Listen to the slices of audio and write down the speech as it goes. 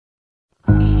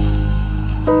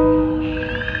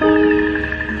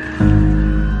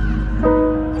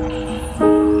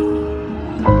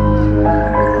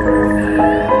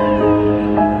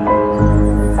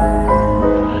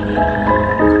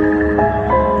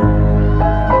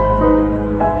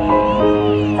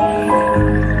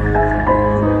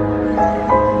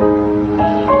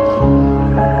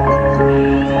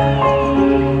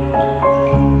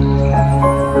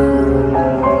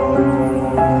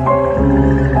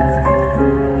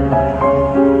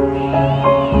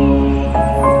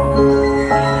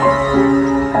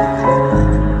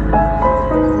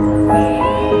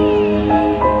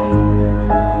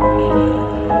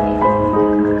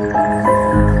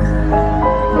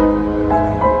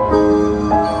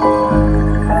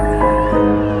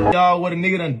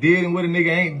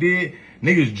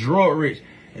Niggas drug rich.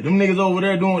 If them niggas over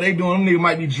there doing what they doing, them niggas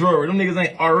might be drug rich. Them niggas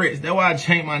ain't RX. That's why I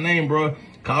changed my name, bro.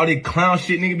 Cause all that clown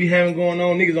shit niggas be having going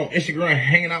on. Niggas on Instagram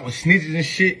hanging out with snitches and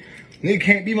shit. Nigga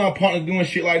can't be my partner doing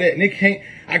shit like that.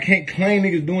 I can't claim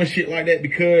niggas doing shit like that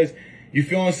because, you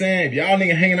feel what I'm saying? If y'all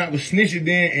niggas hanging out with snitches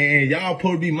then and y'all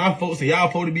supposed to be my folks and y'all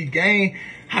supposed to be gang,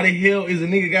 how the hell is a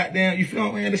nigga goddamn, you feel what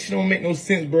I'm saying? This shit don't make no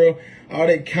sense, bro. All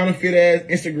that counterfeit ass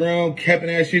Instagram, capping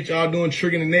ass shit y'all doing,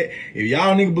 triggering the net. If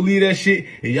y'all nigga believe that shit,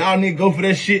 if y'all nigga go for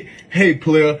that shit, hey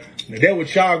player, that's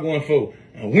what y'all going for.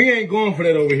 And we ain't going for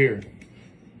that over here.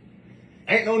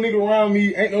 Ain't no nigga around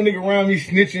me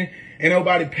snitching. Ain't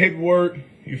nobody paperwork.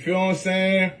 You feel what I'm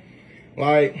saying?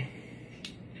 Like,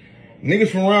 niggas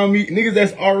from around me, niggas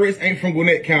that's RX ain't from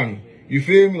Gwinnett County. You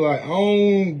feel me? Like, I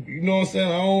don't, you know what I'm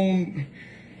saying?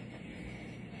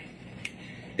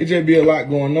 It just be a lot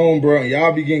going on, bro.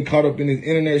 Y'all be getting caught up in this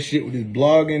internet shit with this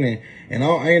blogging and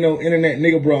I ain't no internet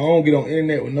nigga, bro. I don't get on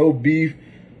internet with no beef.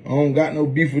 I don't got no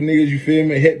beef with niggas, you feel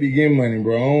me? Heck be getting money,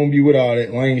 bro. I don't be with all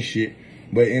that lame shit.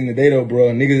 But in the day though,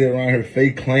 bro, niggas that around here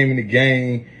fake claiming the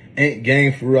gang, ain't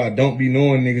gang for real. I don't be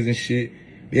knowing niggas and shit.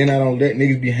 Then I don't let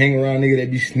niggas be hanging around niggas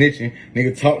that be snitching.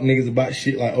 Nigga talk to niggas about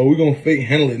shit like, oh, we gonna fake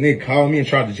handle it. Nigga call me and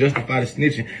try to justify the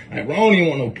snitching. Like, bro, I don't even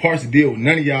want no parts to deal with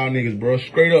none of y'all niggas, bro.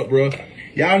 Straight up, bro.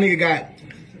 Y'all nigga got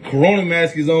corona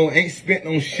masks on, ain't spent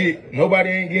on shit. Nobody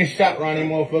ain't getting shot around that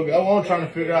motherfucker. That's what I'm trying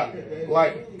to figure out.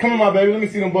 Like, come on, my baby. Let me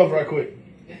see them buzz right quick.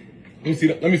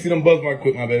 Let me see them buzz right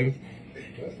quick, my baby.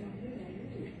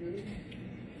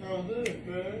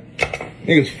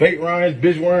 Niggas fake around this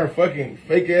bitch wearing fucking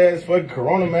fake ass fucking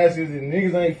corona masks and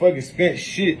niggas ain't fucking spent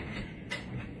shit.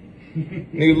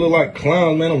 Niggas look like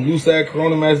clowns, man. Them loose ass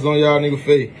corona masks on y'all nigga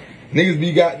face. Niggas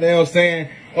be goddamn saying,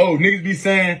 oh, niggas be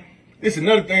saying, it's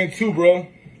another thing too, bro.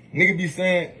 Niggas be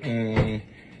saying,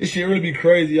 this shit really be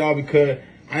crazy, y'all, because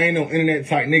I ain't no internet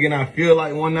type nigga and I feel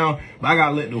like one now, but I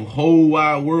gotta let the whole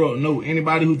wide world know.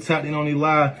 Anybody who tapped in on these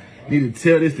live need to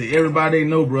tell this to everybody they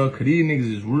know, bro, because these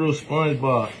niggas is real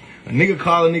SpongeBob. A nigga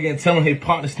call a nigga and tell him his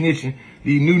partner snitching.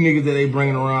 These new niggas that they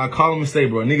bringing around, I call them and say,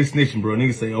 bro, nigga snitching, bro.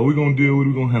 Nigga say, oh, we gonna deal with it,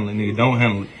 we gonna handle it. Nigga, don't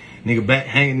handle it. Nigga back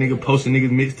hanging, nigga posting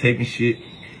niggas mixtape and shit.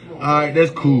 Alright,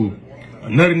 that's cool.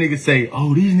 Another nigga say,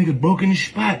 oh, these niggas broke in the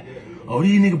spot. Oh,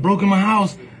 these niggas broke in my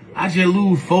house. I just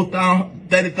lose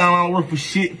 $30,000 worth of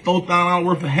shit, $4,000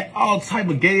 worth of all type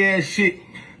of gay ass shit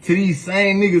to these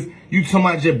same niggas. You talking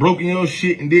about just broken your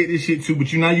shit and did this shit too,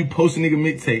 but now you posting nigga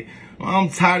mixtape. I'm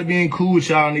tired of being cool with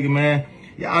y'all nigga, man.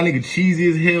 Y'all nigga cheesy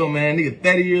as hell, man. Nigga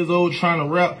 30 years old trying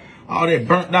to rap all that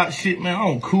burnt out shit, man.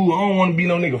 I'm cool. I don't want to be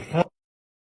no nigga front.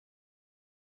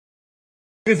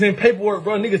 Niggas in paperwork,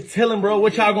 bro. Niggas telling, bro,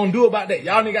 what y'all gonna do about that?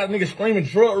 Y'all niggas got niggas screaming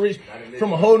DrugRixh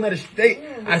from a whole nother state.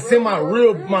 I send my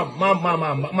real,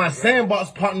 my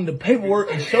sandbox partner the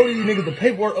paperwork and show these niggas the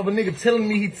paperwork of a nigga telling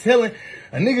me he telling.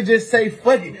 A nigga just say,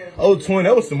 fuck it. Oh, twin,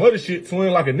 that was some other shit,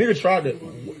 twin. Like a nigga tried to,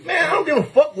 man, I don't give a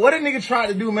fuck what a nigga tried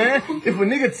to do, man. If a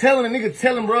nigga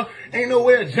telling, bro, ain't no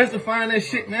way of justifying that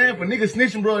shit, man. If a nigga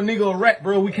snitching, bro, a nigga a rat,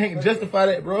 bro, we can't justify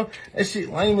that, bro. That shit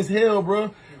lame as hell,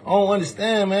 bro. I don't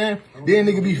understand, man. Then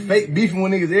nigga be fake beefing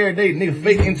with niggas every day. Nigga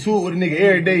fake into it with a nigga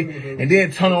every day. And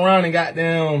then turn around and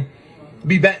goddamn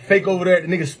be back fake over there at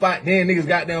the nigga spot. Then niggas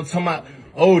goddamn talking about,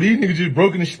 oh, these niggas just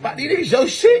broke in the spot. These niggas your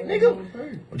shit,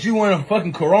 nigga. But you wearing a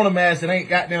fucking corona mask and ain't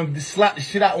goddamn slapped the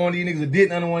shit out one of these niggas or did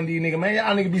none of one of these niggas, man.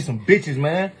 Y'all niggas be some bitches,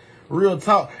 man. Real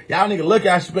talk. Y'all niggas lucky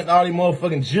I spent all these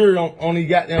motherfucking jewelry on these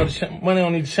goddamn money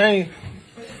on these chain.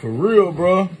 For real,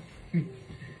 bro.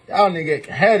 Y'all nigga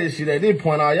had this shit at this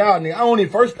point. All y'all nigga, I don't need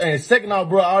first thing. Second off,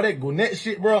 bro, all that Gwinnett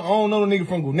shit, bro. I don't know no nigga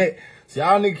from Gwinnett. See,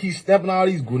 y'all nigga keep stepping all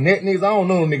these Gwinnett niggas. I don't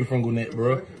know no nigga from Gwinnett,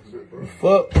 bro.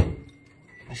 Fuck.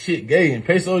 Shit gay. And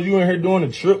Peso, you in here doing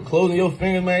the trip, closing your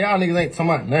fingers, man. Y'all niggas ain't talking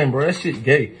about nothing, bro. That shit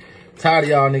gay. Tired of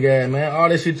y'all nigga ass, man. All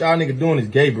that shit y'all nigga doing is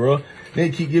gay, bro.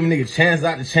 Nigga keep giving nigga chance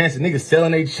out the chance. Niggas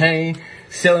selling they chain,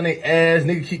 selling they ass.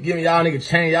 Nigga keep giving y'all nigga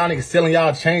chain. Y'all niggas selling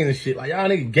y'all chains and shit. Like, y'all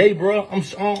nigga gay, bro. I'm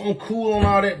cool on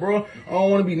all that, bro. I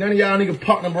don't want to be none of y'all nigga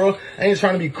partner, bro. I ain't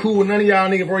trying to be cool with none of y'all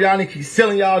nigga, bro. Y'all nigga keep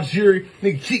selling y'all jewelry.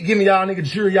 Nigga keep giving y'all nigga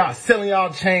jewelry. Y'all selling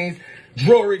y'all chains.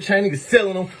 DrugRixh chain, niggas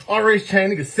selling them. RX chain,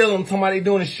 niggas selling them. Talking about they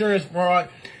doing insurance fraud.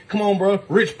 Come on, bro.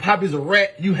 Rich Papi's a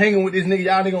rat. You hanging with this nigga.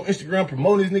 Y'all nigga on Instagram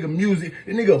promoting this nigga music.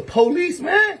 This nigga a police,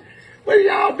 man. What are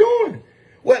y'all doing?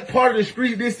 What part of the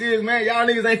street this is, man? Y'all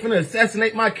niggas ain't finna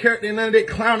assassinate my character and none of that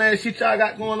clown ass shit y'all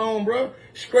got going on, bro.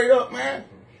 Straight up, man.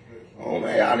 Oh,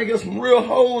 man, y'all niggas some real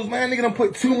hoes, man. Nigga done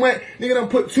put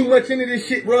too much into this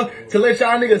shit, bro, to let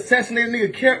y'all nigga assassinate a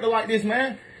nigga character like this,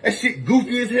 man. That shit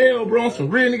goofy as hell, bro. Some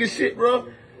real nigga shit, bro.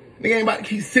 Nigga ain't about to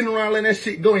keep sitting around letting that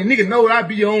shit go. And nigga know what I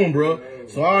be on, bro.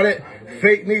 So all that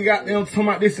fake nigga got them talking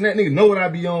about this and that, nigga know what I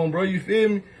be on, bro. You feel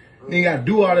me? Nigga gotta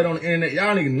do all that on the internet.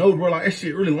 Y'all niggas know, bro. Like, that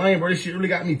shit really lame, bro. This shit really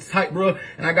got me tight, bro.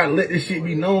 And I gotta let this shit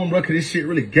be known, bro, cause this shit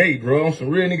really gay, bro. On some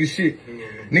real nigga shit.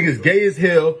 Niggas gay as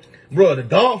hell. Bro, the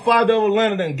dog father of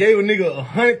Atlanta done gave a nigga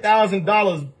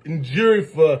 $100,000 in jury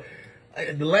for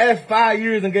the last 5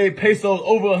 years and gave Pesos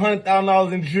over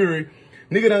 $100,000 in jury.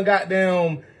 Nigga done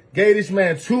goddamn gave this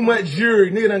man too much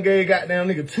jury. Nigga done gave goddamn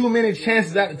nigga too many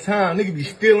chances at the time. Nigga be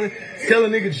stealing,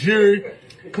 selling nigga jury.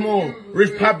 Come on,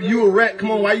 Rich Papi, you a rat.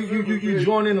 Come on, why you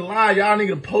join in the lie? Y'all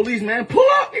nigga the police, man. Pull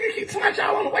up. Nigga keep talking about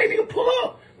y'all on the way. Nigga, pull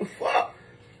up. The fuck?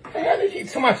 Man, nigga keep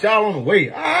talking about y'all on the way.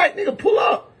 All right, nigga, pull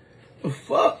up. The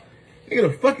fuck?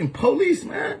 Nigga, the fucking police,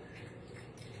 man.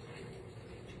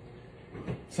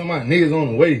 Somebody niggas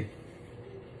on the way.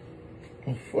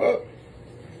 The fuck?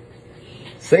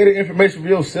 Say the information for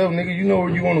yourself, nigga. You know where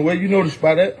you on the way. You know the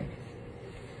spot at.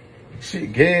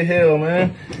 Shit gay as hell,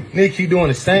 man. Nigga keep doing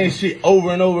the same shit over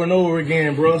and over and over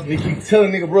again, bro. Nigga keep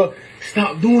telling nigga, bro,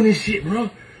 stop doing this shit, bro.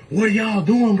 What are y'all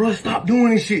doing, bro? Stop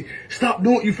doing this shit. Stop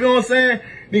doing, you feel what I'm saying?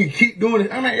 Nigga keep doing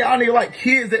it. I mean, y'all nigga like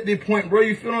kids at this point, bro.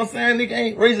 You feel what I'm saying? Nigga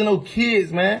ain't raising no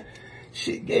kids, man.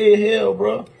 Shit gay as hell,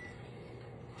 bro.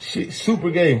 Shit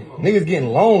super gay. Niggas getting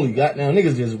lonely, goddamn.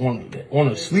 Niggas just want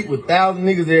to sleep with 1,000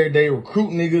 niggas every day, recruit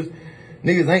niggas.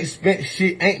 Niggas ain't spent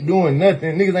shit, ain't doing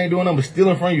nothing. Niggas ain't doing nothing but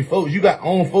stealing from you folks. You got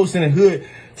own folks in the hood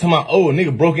talking about, oh, a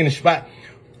nigga broke in the spot.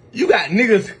 You got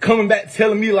niggas coming back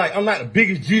telling me like I'm not the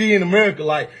biggest GD in America.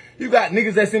 Like, you got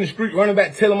niggas that's in the street running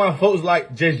back telling my folks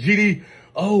like just GD,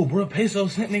 oh, bro, Peso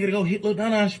sent nigga to go hit Lil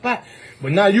Donna on the spot.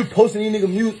 But now you posting these nigga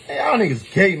music. Hey, y'all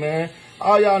niggas gay, man.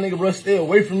 All y'all nigga, bro, stay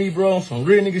away from me, bro, on some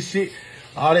real nigga shit.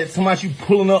 All that talking about you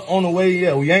pulling up on the way,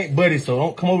 yeah, we ain't buddies, so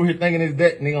don't come over here thinking it's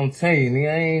that, nigga. I'm telling you, nigga,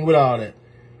 I ain't with all that.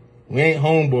 We ain't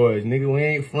homeboys, nigga. We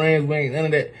ain't friends. We ain't none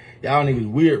of that. Y'all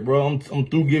niggas weird, bro. I'm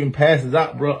through giving passes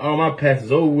out, bro. All my passes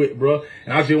over with, bro.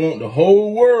 And I just want the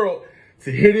whole world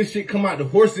to hear this shit come out the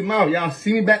horse's mouth. Y'all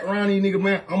see me back around these niggas,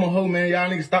 man. I'm a hoe, man. Y'all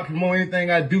niggas stop promoting anything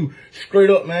I do. Straight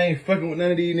up, man. I ain't fucking with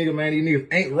none of these niggas, man. These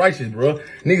niggas ain't righteous, bro.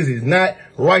 Niggas is not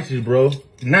righteous, bro.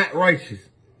 Not righteous.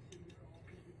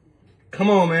 Come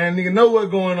on, man. Nigga know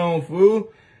what's going on,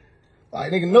 fool.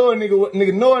 Like, nigga know a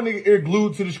nigga ear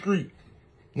glued to the street.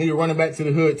 Nigga running back to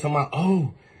the hood talking about,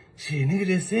 oh, shit, nigga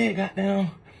just said,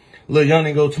 goddamn. Little young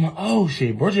nigga go to my, oh,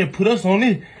 shit, bro, just put us on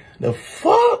this. The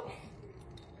fuck?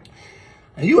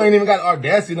 And you ain't even got the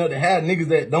audacity enough to have niggas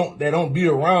that don't be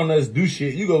around us do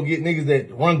shit. You go get niggas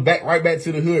that run back right back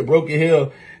to the hood, broke your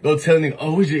hell, go tell a nigga,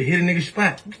 oh, we just hit a nigga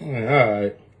spot. All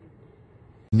right.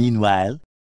 Meanwhile.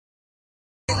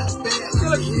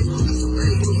 It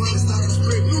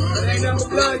ain't nothing but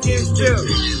blood getting spilled.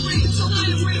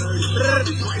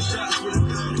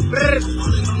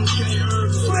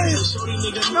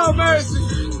 No mercy.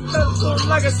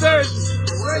 Like a surgeon.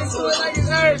 Ready to it like it's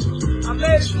urgent. I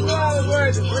made it through all the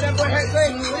words. What that boy had to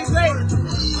say? What he say?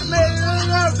 I made it through all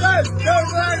the words. Don't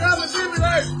worry, I'm a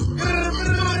different.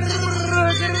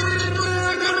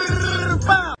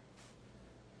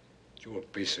 You a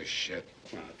piece of shit.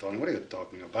 Tony, what are you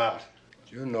talking about?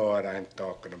 You know what I'm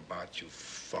talking about, you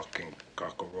fucking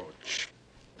cockroach.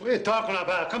 What are you talking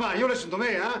about? Come on, you listen to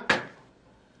me, huh?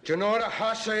 Do you know what a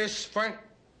hassa is, Frank?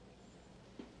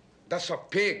 That's a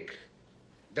pig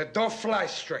that don't fly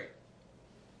straight.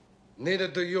 Neither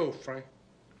do you, Frank.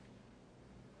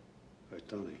 Hey,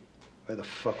 Tony, why the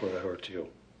fuck would I hurt you?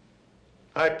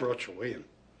 I brought you in.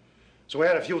 So we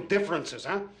had a few differences,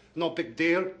 huh? No big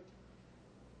deal.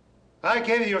 I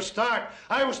gave you your start.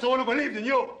 I was the one who believed in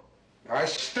you. I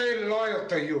stayed loyal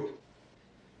to you.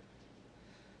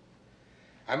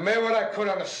 I made what I could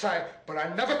on the side, but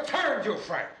I never turned you,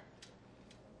 Frank.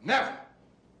 Never.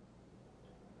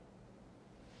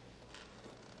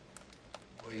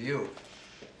 Well, you.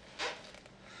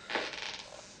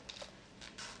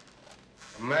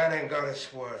 A man ain't got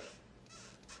his word.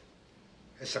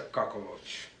 It's a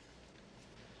cockroach.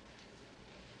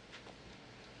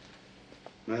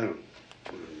 Well,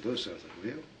 we'll do something, will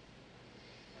you?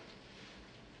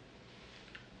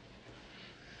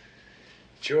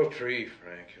 It's your tree,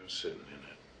 Frank. You're sitting in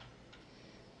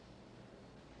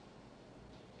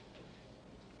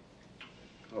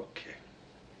it. Okay.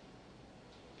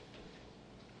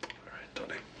 All right,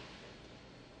 Tony.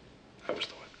 I was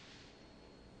the one.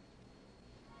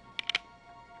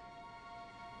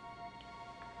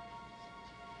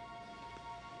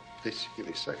 Please give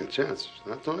me a second chance,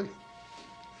 huh, Tony?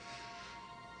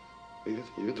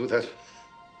 You do that,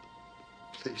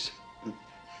 please.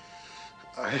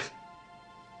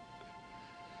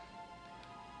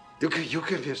 You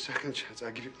give me a second chance.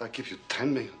 I give you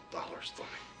 $10 million, Tony.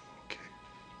 Okay.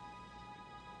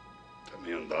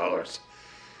 million.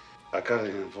 I got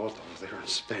it involved over there in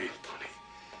Spain, Tony.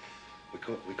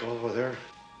 We go over there,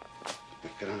 we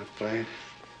get on a plane,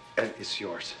 and it's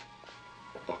yours.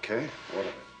 Okay? What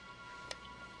of it?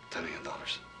 $10 million.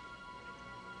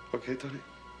 Okay, Tony?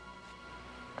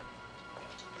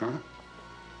 Huh?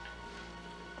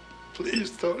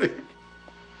 Please, Tony.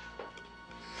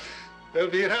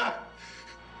 Elvira!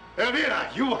 Elvira!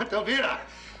 You want Elvira!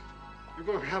 You're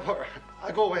gonna have her.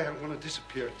 I go away, I'm gonna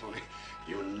disappear, Tony.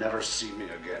 You'll never see me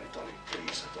again, Tony.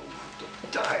 Please, I don't want to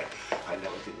die. I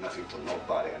never did nothing to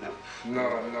nobody. I never...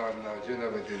 No. You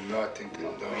never did nothing to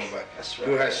nobody. That's right.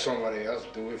 You had somebody else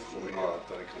do it for you. Oh,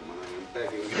 Tony, come on. I'm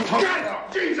begging you. Get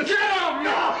up! Jesus! Get up!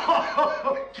 No!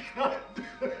 God.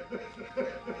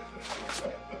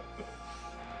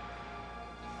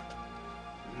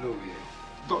 Louis.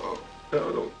 No,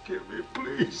 don't kill me,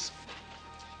 please.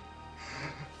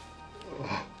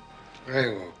 Oh. I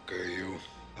will kill you.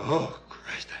 Oh,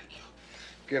 Christ, thank you.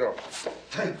 Get up.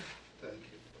 Thank you.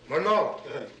 Mano,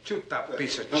 shoot that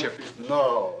piece of chip.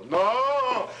 No.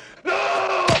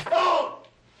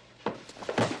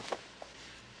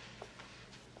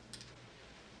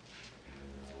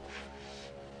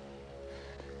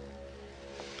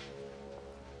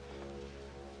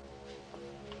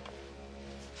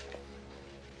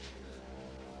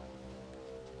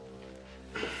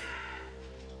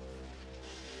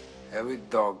 Every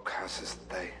dog has his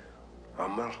day.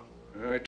 Amel?